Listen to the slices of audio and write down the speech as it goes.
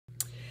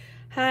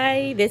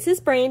Hi, this is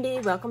Brandy.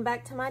 Welcome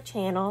back to my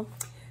channel.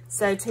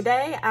 So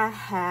today I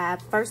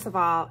have, first of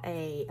all,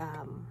 a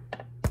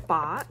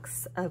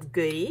box of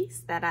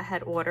goodies that I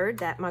had ordered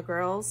that my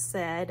girls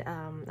said,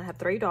 I have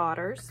 3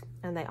 daughters,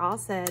 and they all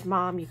said,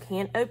 Mom, you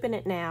can't open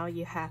it now.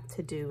 You have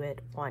to do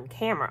it on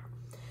camera.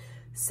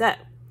 So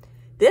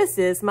this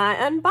is my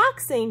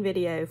unboxing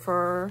video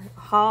for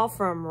a haul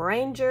from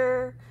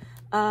Ranger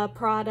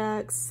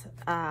products.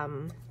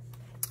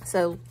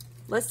 So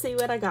let's see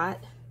what I got.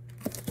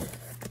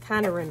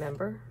 Kind of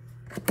remember.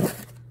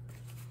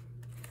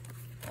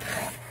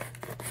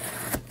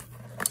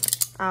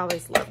 I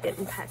always love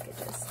getting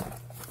packages.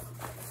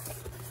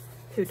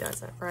 Who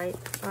doesn't, right?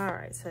 All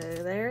right, so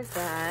there's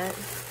that.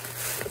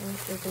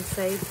 We can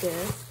save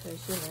this,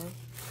 because, you know,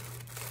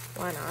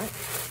 why not?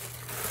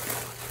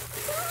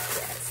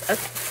 Yes,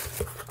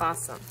 okay,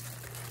 awesome.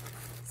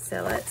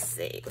 So let's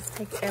see, let's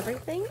take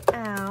everything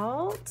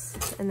out,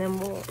 and then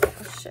I'll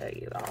show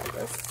you all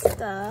this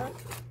stuff.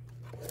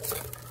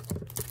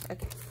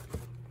 Okay.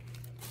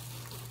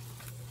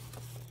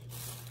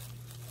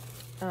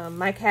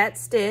 My cat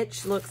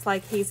Stitch looks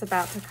like he's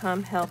about to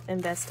come help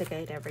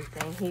investigate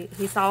everything.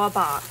 He saw a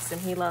box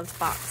and he loves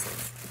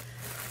boxes.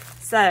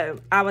 So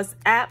I was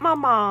at my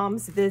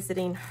mom's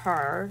visiting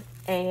her,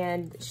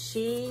 and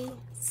she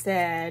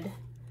said,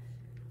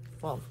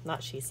 well,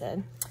 not she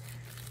said,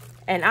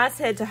 and I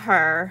said to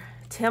her,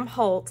 Tim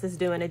Holtz is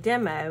doing a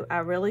demo. I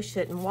really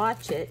shouldn't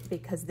watch it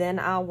because then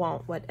I'll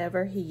want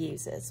whatever he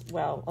uses.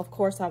 Well, of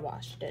course I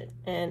watched it,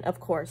 and of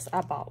course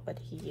I bought what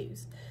he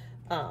used.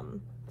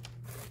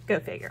 Go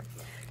figure.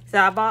 So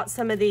I bought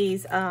some of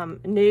these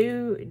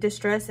new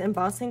distress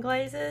embossing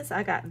glazes.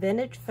 I got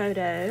Vintage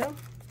Photo,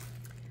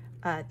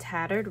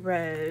 Tattered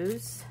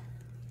Rose,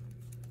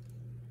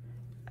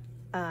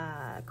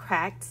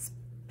 Cracked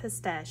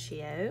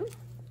Pistachio,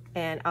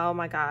 and oh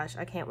my gosh,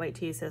 I can't wait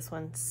to use this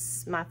one.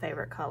 It's my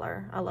favorite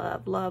color. I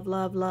love, love,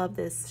 love, love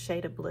this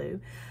shade of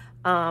blue.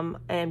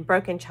 And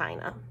Broken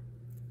China.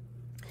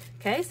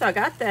 Okay, so I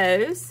got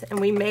those, and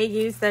we may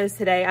use those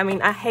today. I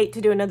mean, I hate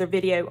to do another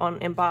video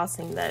on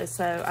embossing those,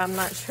 so I'm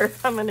not sure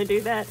if I'm gonna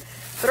do that.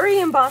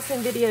 3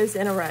 embossing videos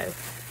in a row.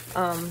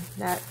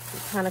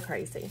 That's kind of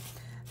crazy.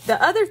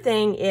 The other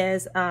thing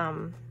is,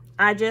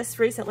 I just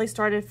recently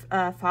started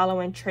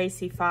following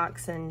Tracie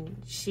Fox,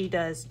 and she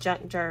does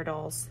junk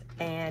journals,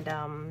 and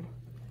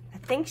I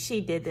think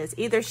she did this.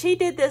 Either she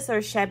did this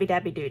or Shabby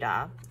Dabby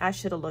Doodah. I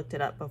should have looked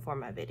it up before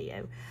my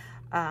video.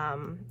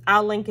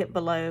 I'll link it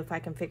below if I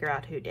can figure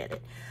out who did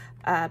it.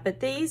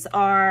 But these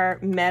are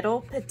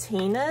metal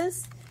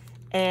patinas,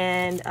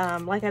 and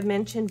like I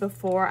mentioned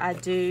before, I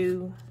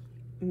do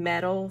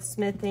metal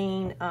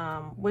smithing,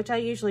 which I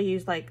usually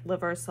use like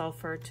liver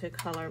sulfur to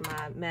color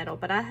my metal,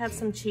 but I have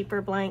some cheaper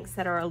blanks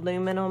that are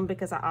aluminum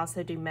because I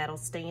also do metal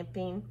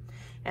stamping,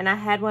 and I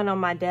had one on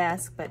my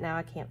desk, but now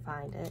I can't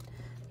find it.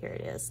 Here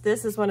it is.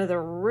 This is one of the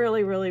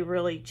really, really,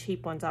 really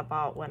cheap ones I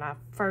bought when I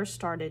first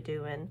started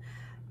doing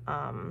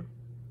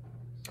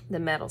the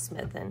metal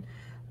smithing,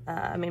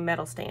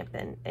 metal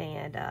stamping,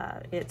 and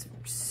it's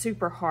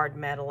super hard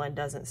metal and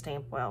doesn't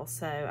stamp well,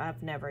 so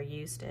I've never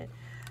used it.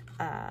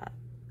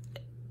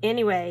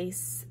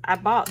 Anyways, I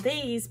bought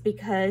these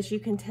because you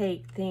can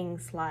take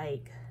things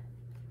like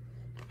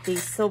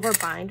these silver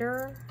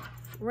binder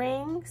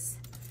rings,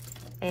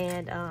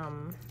 and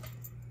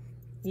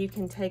you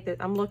can take it.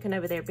 I'm looking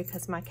over there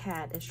because my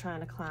cat is trying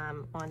to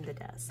climb on the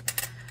desk,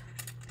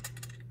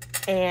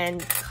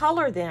 and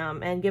color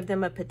them and give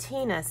them a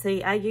patina.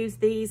 See, I use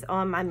these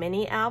on my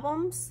mini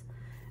albums.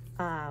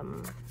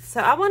 So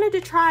I wanted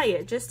to try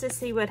it just to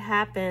see what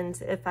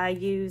happens if I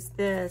use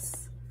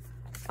this,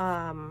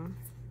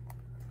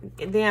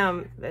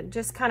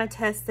 just kind of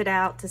test it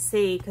out to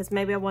see, because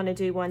maybe I want to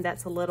do one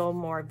that's a little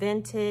more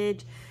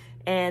vintage.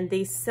 And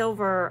these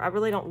silver, I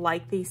really don't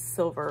like these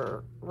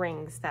silver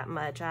rings that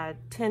much. I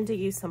tend to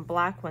use some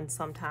black ones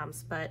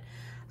sometimes, but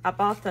I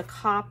bought the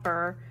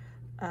copper,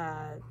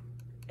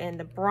 and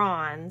the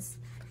bronze,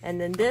 and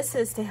then this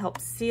is to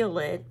help seal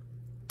it.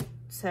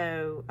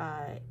 So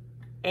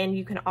and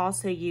you can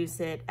also use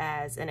it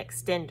as an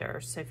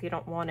extender, so if you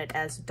don't want it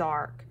as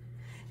dark.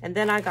 And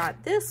then I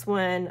got this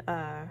one,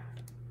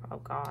 oh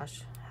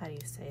gosh, how do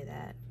you say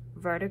that?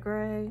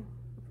 Vertigo.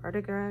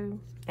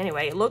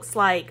 Anyway, it looks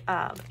like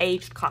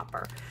aged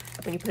copper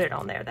when you put it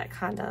on there, that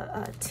kind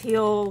of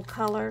teal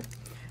color.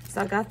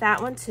 So I got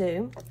that one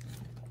too.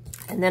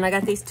 And then I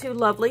got these 2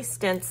 lovely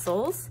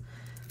stencils.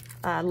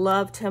 I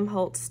love Tim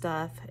Holtz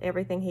stuff.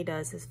 Everything he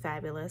does is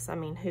fabulous. I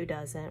mean, who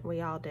doesn't? We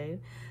all do.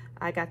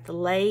 I got the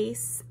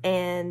lace,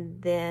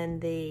 and then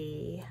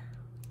the,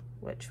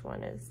 which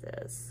one is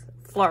this?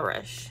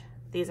 Flourish.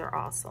 These are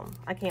awesome.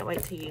 I can't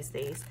wait to use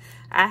these.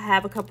 I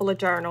have a couple of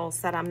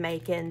journals that I'm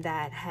making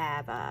that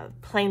have a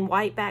plain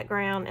white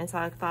background, and so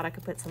I thought I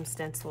could put some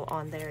stencil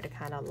on there to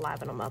kind of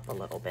liven them up a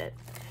little bit.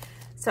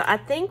 So I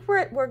think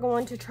what we're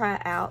going to try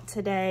out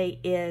today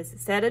is,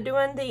 instead of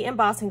doing the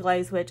embossing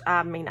glaze, which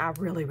I mean, I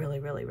really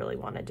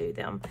want to do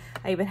them.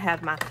 I even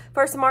have my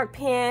Versamark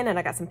pen, and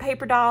I got some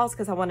paper dolls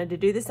because I wanted to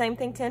do the same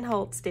thing Ten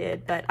Holtz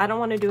did, but I don't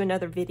want to do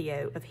another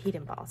video of heat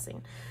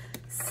embossing.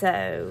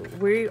 So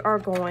we are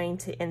going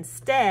to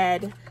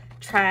instead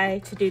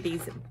try to do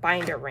these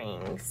binder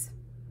rings.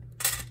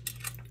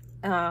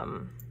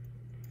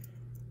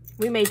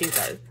 We may do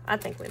both. I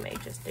think we may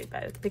just do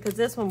both, because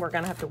this one we're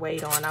gonna have to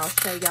wait on. I'll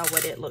show y'all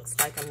what it looks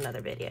like in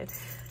another video.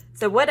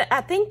 So what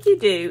I think you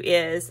do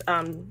is,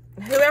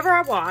 whoever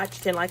I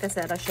watched, and like I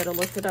said, I should have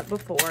looked it up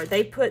before,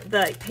 they put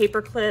the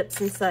paper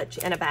clips and such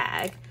in a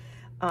bag,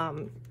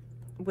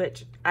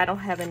 which I don't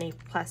have any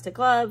plastic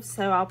gloves,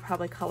 so I'll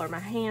probably color my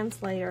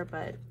hands later,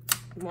 but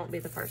it won't be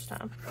the first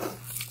time.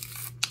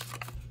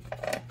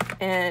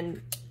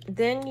 And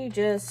then you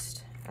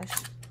just,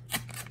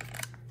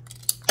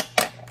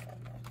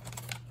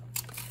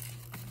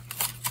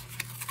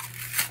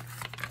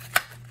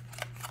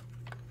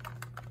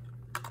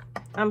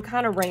 I'm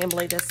kind of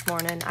rambly this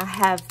morning. I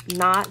have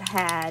not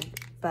had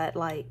but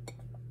like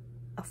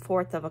a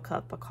fourth of a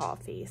cup of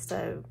coffee.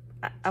 So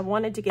I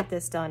wanted to get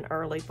this done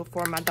early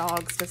before my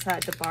dogs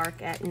decide to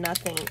bark at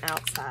nothing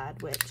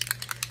outside, which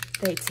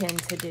they tend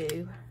to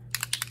do.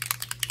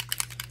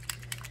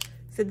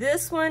 So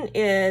this one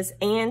is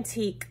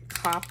antique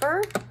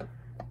copper,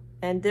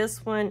 and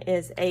this one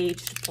is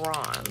aged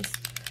bronze.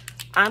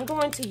 I'm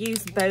going to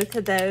use both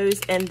of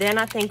those, and then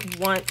I think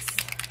once,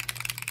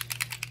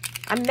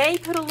 I may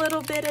put a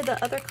little bit of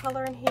the other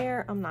color in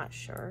here. I'm not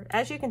sure.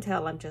 As you can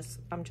tell, I'm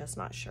just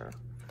not sure.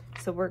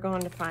 So we're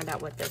going to find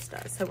out what this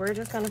does. So we're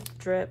just going to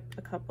drip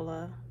a couple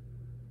of,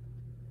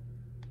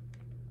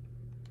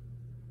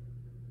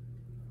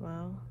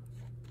 well,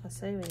 I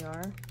say we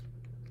are.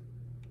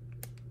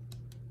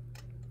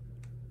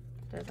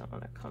 Doesn't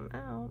want to come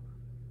out.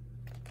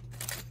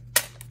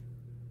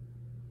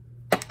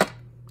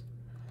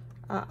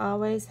 I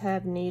always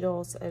have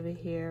needles over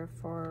here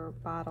for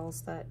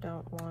bottles that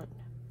don't want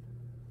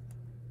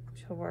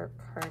to work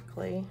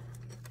correctly.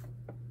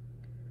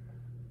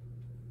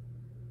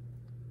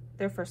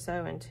 They're for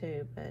sewing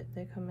too, but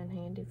they come in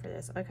handy for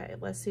this. Okay,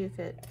 let's see if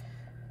it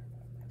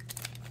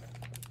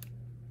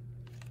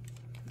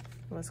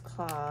was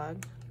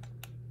clogged.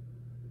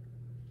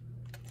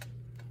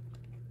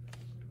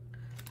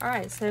 All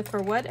right, so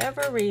for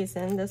whatever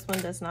reason, this one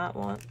does not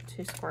want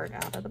to squirt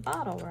out of the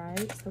bottle,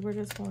 right? So we're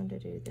just going to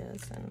do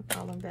this, and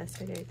I'll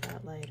investigate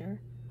that later.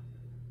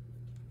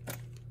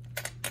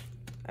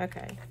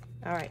 Okay.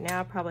 All right,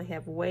 now I probably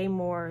have way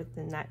more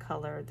than that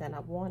color than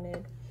I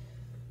wanted.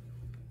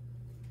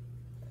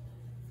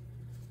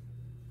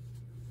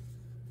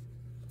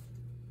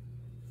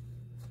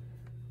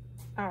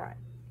 All right.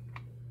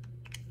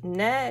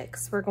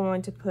 Next, we're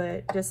going to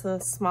put just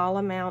a small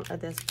amount of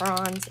this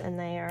bronze in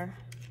there.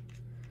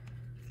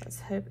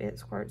 Let's hope it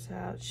squirts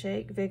out.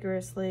 Shake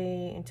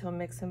vigorously until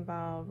mix and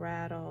ball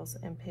rattles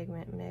and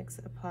pigment mix.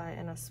 Apply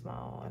in a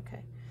small,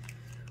 okay.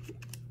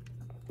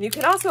 You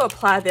can also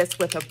apply this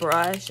with a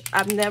brush.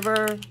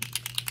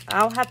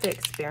 I'll have to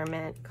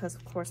experiment because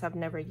of course I've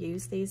never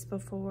used these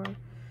before.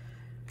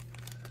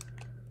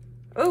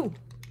 Oh,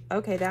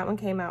 okay, that one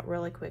came out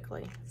really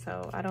quickly.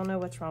 So I don't know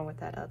what's wrong with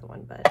that other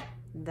one, but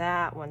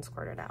that one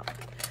squirted out.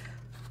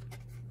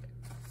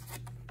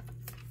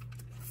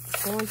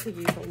 I'm going to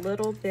use a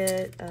little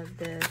bit of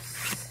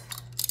this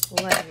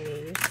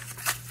glaze.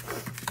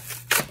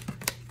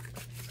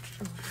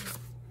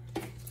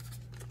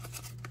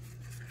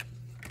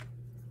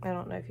 I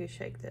don't know if you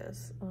shake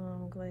this.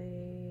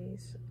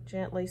 Glaze,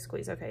 gently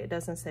squeeze. Okay, it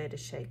doesn't say to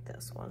shake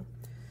this one.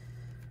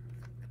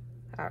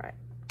 All right,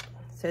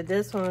 so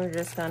this one we're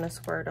just gonna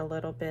squirt a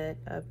little bit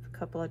of a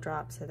couple of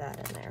drops of that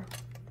in there.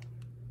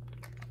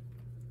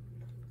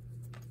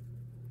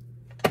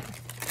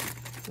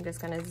 I'm just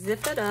gonna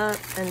zip it up,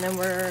 and then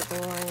we're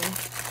going,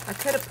 I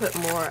could have put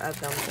more of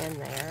them in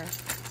there.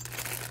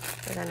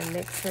 We're gonna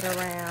mix it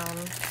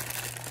around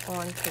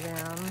onto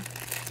them.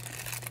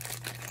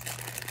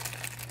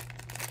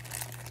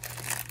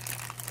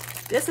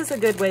 This is a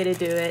good way to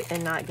do it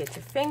and not get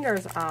your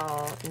fingers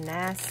all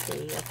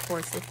nasty. Of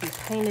course, if you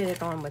painted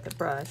it on with a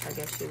brush, I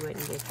guess you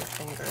wouldn't get your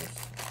fingers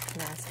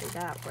nasty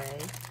that way.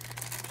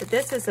 But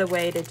this is a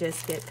way to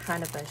just get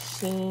kind of a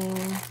sheen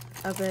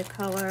of the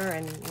color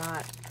and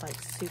not like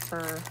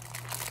super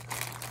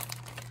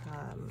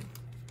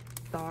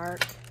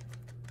dark.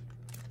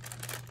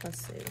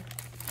 Let's see.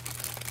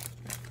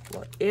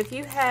 Well, if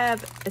you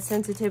have a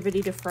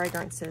sensitivity to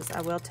fragrances,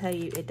 I will tell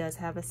you it does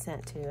have a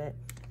scent to it.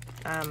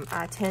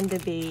 I tend to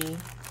be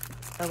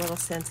a little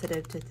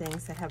sensitive to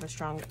things that have a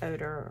strong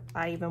odor.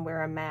 I even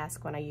wear a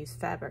mask when I use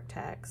fabric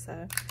tack,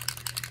 so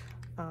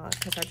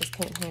because I just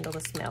can't handle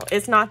the smell.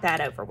 It's not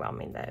that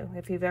overwhelming though.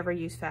 If you've ever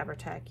used fabric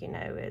tack, you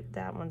know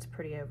that one's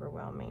pretty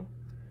overwhelming.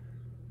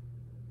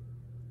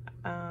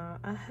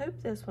 I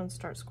hope this one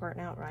starts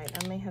squirting out right.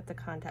 I may have to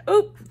contact.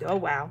 Oh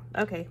wow.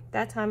 Okay,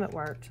 that time it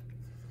worked.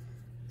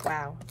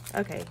 Wow.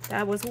 Okay,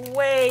 that was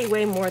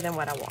way more than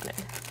what I wanted.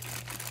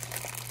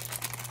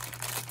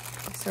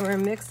 So we're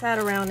gonna mix that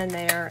around in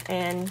there,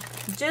 and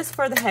just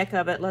for the heck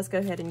of it, let's go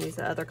ahead and use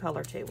the other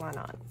color too, why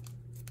not?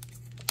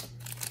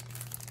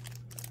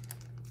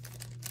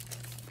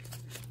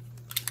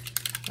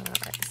 All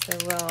right, so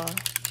we'll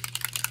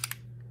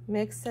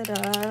mix it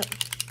up.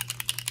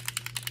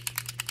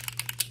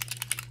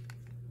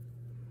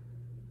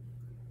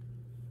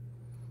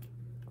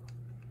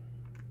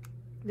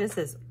 This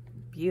is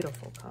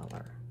beautiful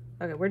color.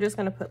 Okay, we're just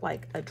gonna put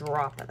like a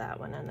drop of that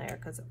one in there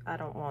because I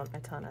don't want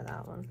a ton of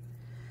that one.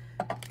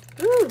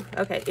 Ooh,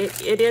 okay,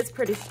 it is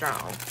pretty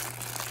strong.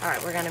 All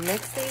right, we're gonna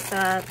mix these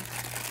up.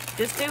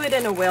 Just do it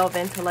in a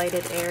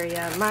well-ventilated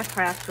area. My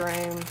craft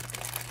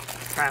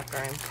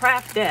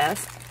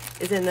desk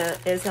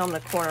is on the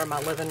corner of my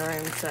living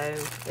room, so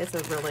it's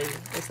a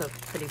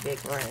pretty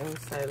big room,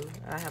 so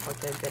I have a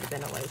good bit of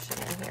ventilation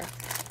in here.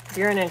 If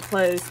you're in an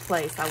enclosed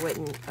place, I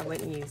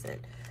wouldn't use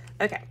it.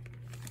 Okay,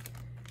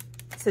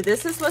 so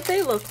this is what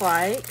they look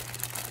like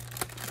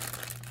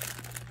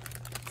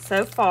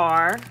so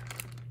far,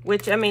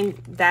 which, I mean,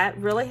 that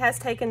really has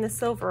taken the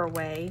silver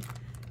away.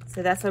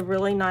 So that's a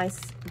really nice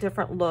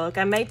different look.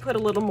 I may put a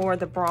little more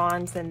of the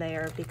bronze in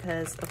there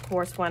because, of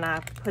course, when I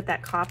put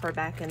that copper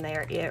back in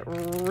there, it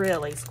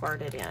really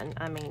squirted in.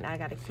 I mean, I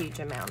got a huge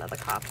amount of the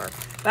copper.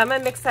 But I'm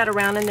gonna mix that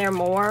around in there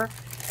more,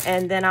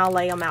 and then I'll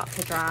lay them out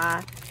to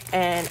dry,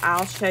 and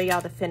I'll show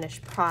y'all the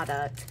finished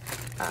product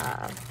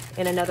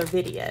in another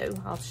video.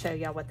 I'll show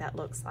y'all what that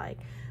looks like.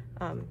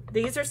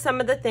 These are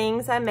some of the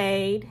things I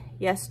made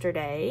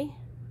yesterday.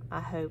 I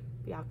hope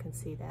y'all can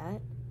see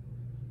that.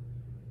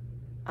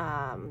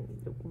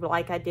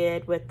 Like I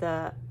did with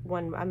the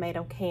one I made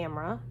on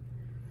camera.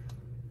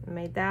 I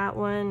made that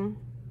one,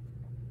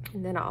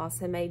 and then I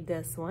also made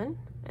this one,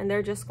 and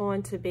they're just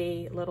going to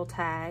be little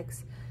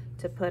tags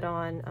to put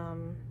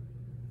on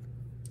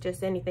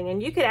just anything.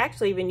 And you could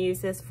actually even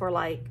use this for,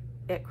 like,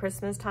 at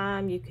Christmas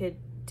time. You could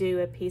do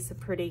a piece of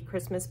pretty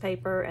Christmas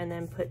paper and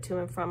then put to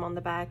and from on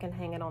the back and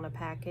hang it on a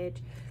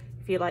package.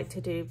 If you like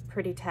to do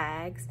pretty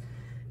tags,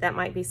 that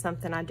might be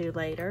something I do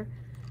later.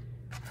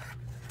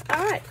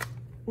 All right,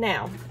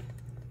 now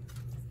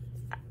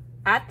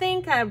I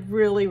think I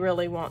really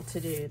want to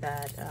do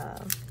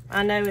that.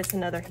 I know it's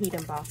another heat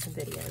embossing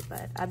video,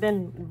 but I've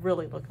been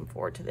really looking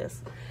forward to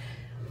this.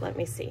 Let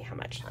me see how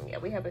much time. Yeah,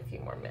 we have a few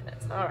more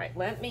minutes. All right,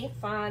 let me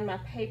find my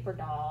paper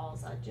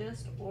dolls. I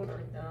just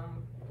ordered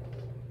them,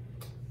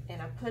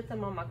 and I put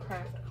them on my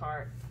craft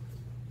cart.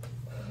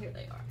 Here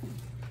they are.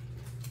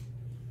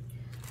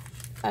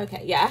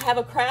 Okay, yeah, I have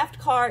a craft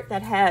cart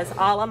that has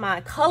all of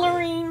my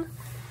coloring,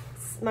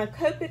 my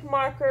Copic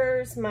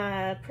markers,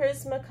 my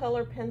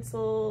Prismacolor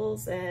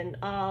pencils, and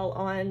all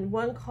on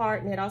one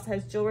cart, and it also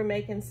has jewelry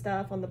making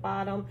stuff on the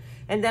bottom.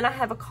 And then I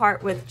have a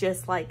cart with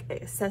just like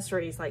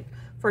accessories, like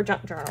for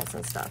junk journals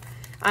and stuff.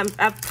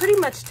 I've pretty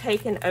much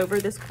taken over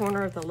this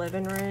corner of the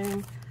living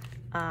room.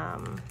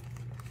 I'm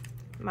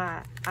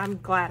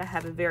glad I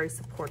have a very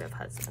supportive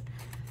husband.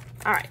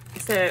 All right,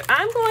 so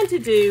I'm going to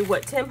do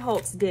what Tim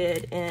Holtz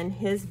did in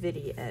his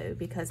video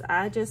because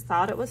I just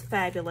thought it was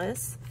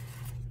fabulous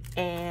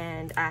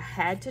and I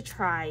had to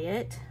try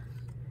it.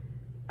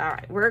 All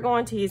right, we're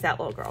going to use that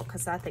little girl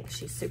because I think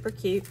she's super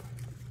cute.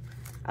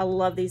 I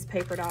love these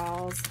paper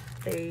dolls.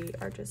 They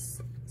are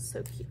just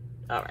so cute.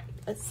 All right,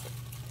 let's see.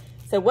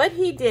 So what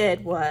he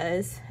did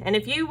was, and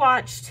if you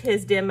watched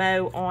his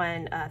demo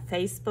on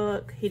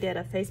Facebook, he did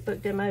a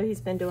Facebook demo.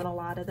 He's been doing a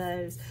lot of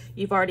those.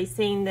 You've already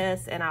seen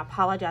this, and I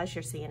apologize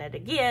you're seeing it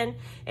again.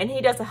 And he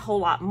does a whole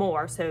lot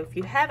more. So if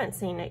you haven't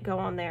seen it, go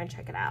on there and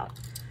check it out.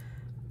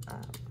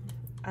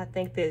 I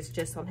think this is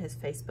just on his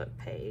Facebook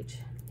page.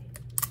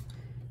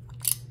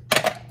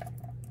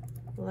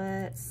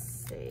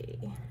 Let's see.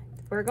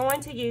 We're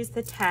going to use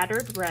the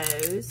Tattered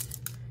Rose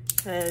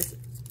because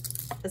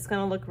it's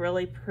going to look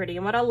really pretty.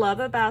 And what I love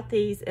about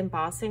these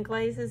embossing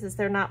glazes is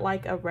they're not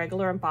like a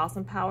regular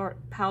embossing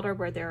powder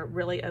where they're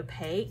really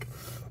opaque.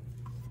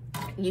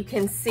 You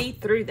can see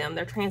through them.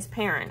 They're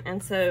transparent.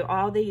 And so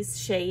all the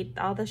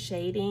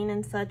shading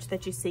and such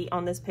that you see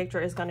on this picture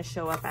is going to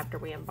show up after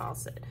we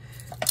emboss it,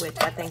 which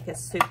I think is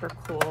super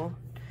cool.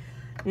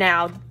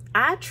 Now,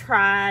 I've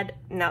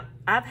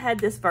had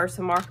this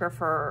Versamarker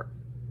for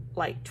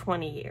like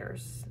 20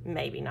 years,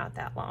 maybe not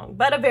that long,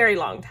 but a very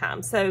long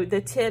time. So the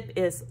tip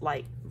is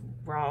like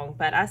wrong,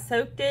 but I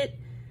soaked it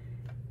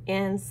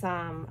in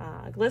some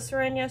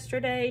glycerin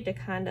yesterday to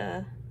kind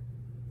of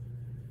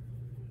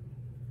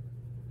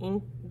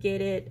get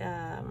it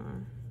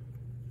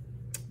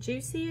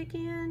juicy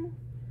again.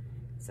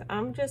 So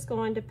I'm just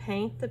going to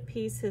paint the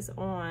pieces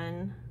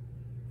on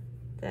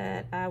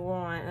that I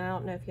want. I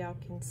don't know if y'all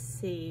can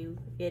see,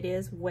 it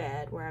is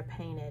wet where I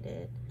painted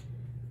it.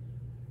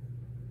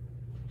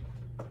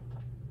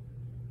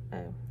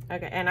 Oh,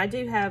 okay, and I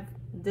do have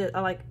I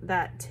like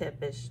that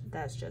tip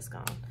that's just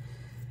gone.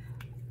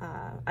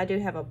 I do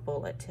have a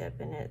bullet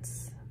tip and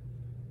it's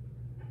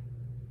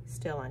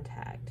still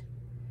intact.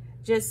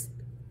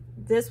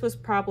 This was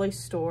probably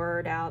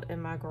stored out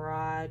in my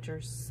garage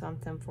or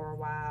something for a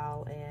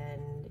while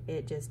and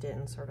it just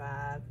didn't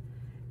survive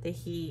the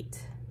heat.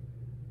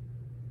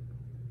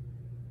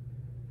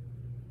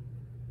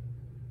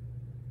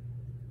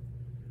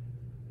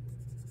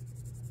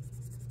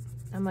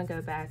 I'm gonna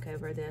go back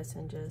over this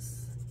and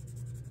just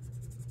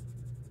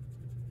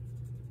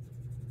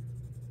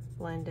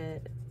blend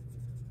it,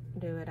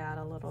 do it out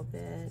a little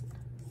bit.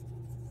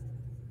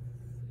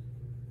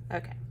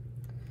 Okay.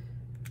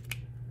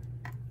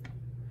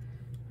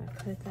 I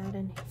put that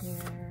in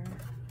here.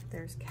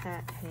 There's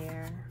cat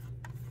hair.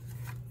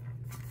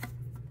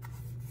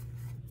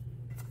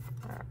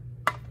 All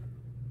right.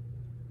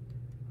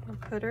 I'll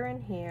put her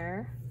in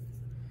here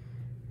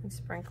and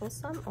sprinkle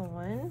some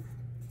on.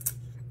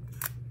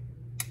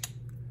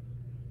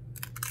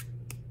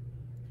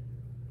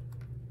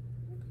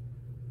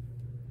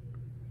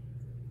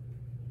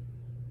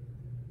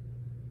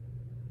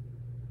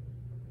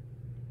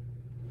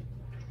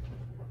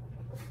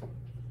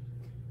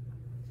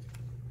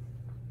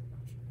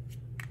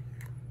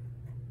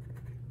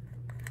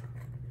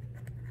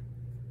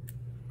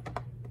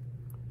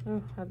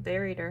 Oh, I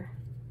buried her.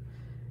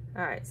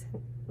 All right, so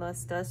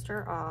let's dust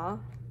her off.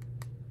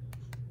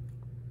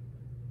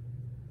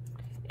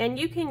 And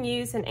you can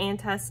use an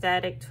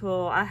anti-static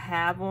tool. I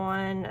have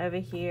one over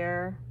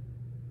here.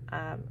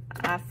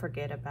 I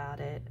forget about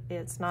it.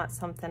 It's not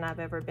something I've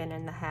ever been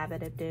in the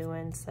habit of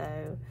doing,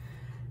 so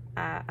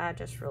I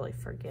just really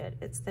forget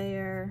it's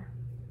there.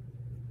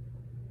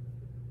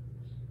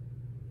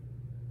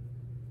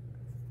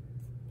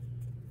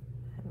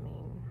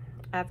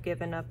 I've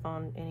given up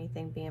on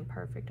anything being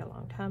perfect a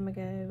long time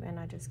ago, and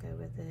I just go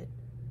with it.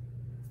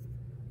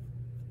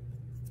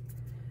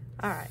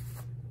 All right.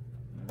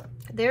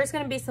 There's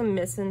gonna be some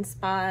missing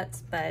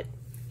spots, but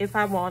if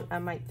I want, I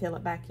might fill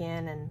it back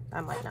in, and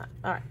I might not.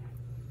 All right.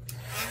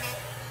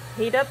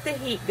 Heat up the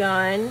heat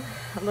gun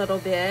a little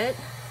bit.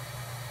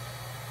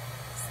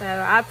 So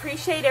I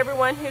appreciate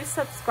everyone who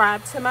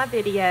subscribed to my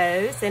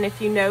videos, and if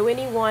you know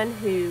anyone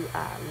who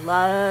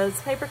loves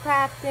paper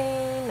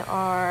crafting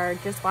or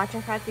just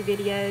watching crafty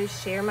videos,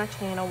 share my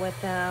channel with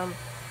them.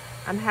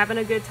 I'm having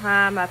a good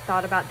time. I've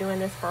thought about doing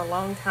this for a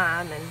long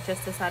time and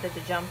just decided to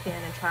jump in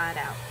and try it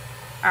out.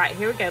 All right,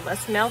 here we go.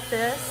 Let's melt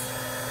this.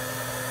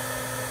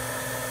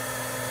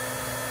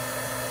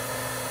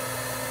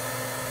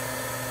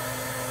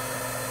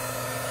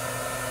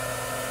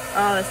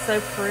 Oh, it's so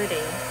pretty.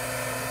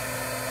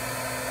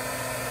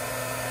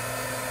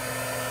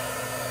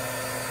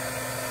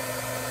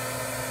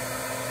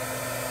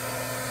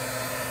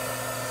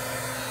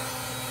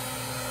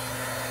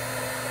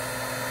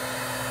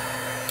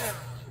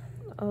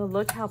 Oh,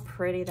 look how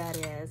pretty that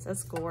is.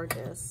 That's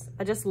gorgeous.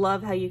 I just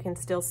love how you can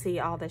still see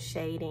all the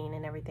shading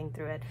and everything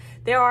through it.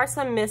 There are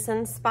some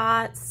missing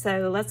spots,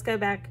 so let's go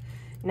back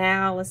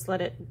now. Let's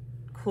let it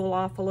cool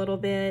off a little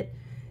bit,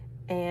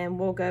 and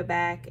we'll go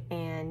back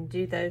and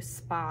do those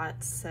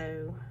spots.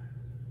 So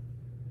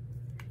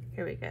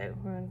here we go.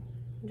 I'm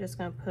just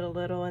gonna put a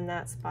little in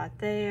that spot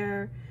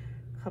there,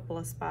 a couple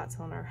of spots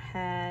on our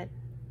hat.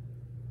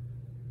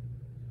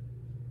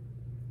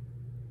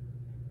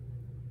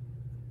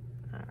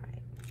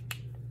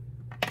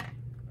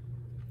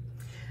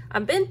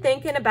 I've been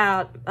thinking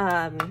about,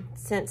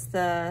 since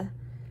the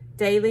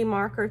daily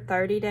marker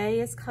 30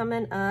 day is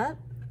coming up,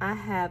 I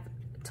have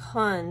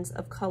tons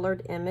of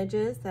colored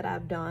images that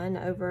I've done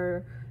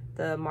over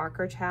the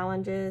marker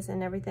challenges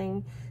and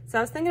everything. So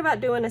I was thinking about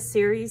doing a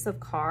series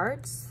of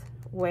cards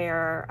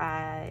where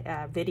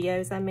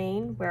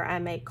videos, where I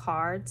make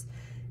cards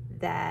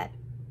that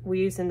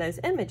we're using those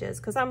images,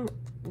 because I'm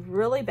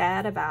really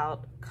bad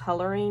about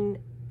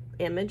coloring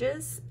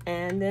images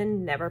and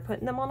then never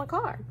putting them on a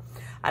card.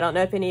 I don't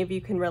know if any of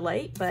you can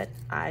relate, but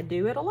I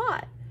do it a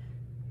lot.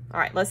 All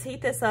right, let's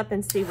heat this up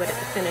and see what the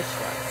finish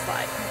looks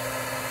like.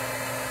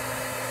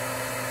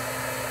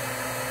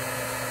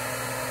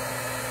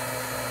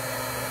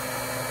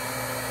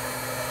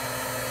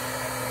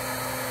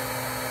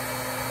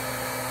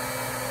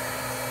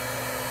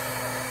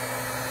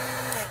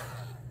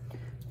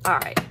 All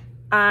right,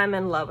 I'm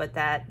in love with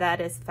that.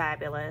 That is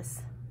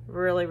fabulous.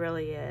 Really,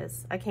 really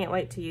is. I can't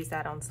wait to use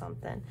that on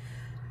something.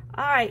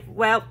 All right,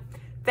 well,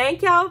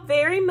 thank y'all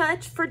very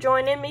much for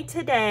joining me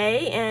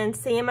today and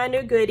seeing my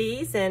new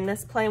goodies and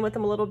us playing with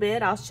them a little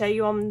bit. I'll show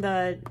you on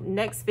the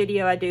next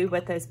video I do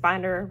what those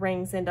binder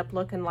rings end up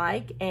looking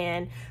like,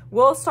 and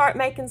we'll start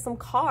making some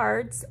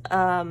cards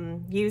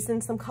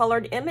using some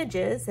colored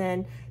images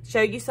and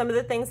show you some of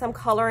the things I'm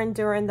coloring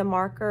during the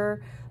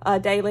marker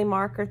daily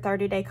marker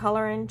 30-day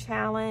coloring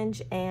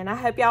challenge. And I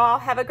hope y'all all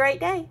have a great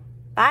day.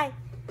 Bye.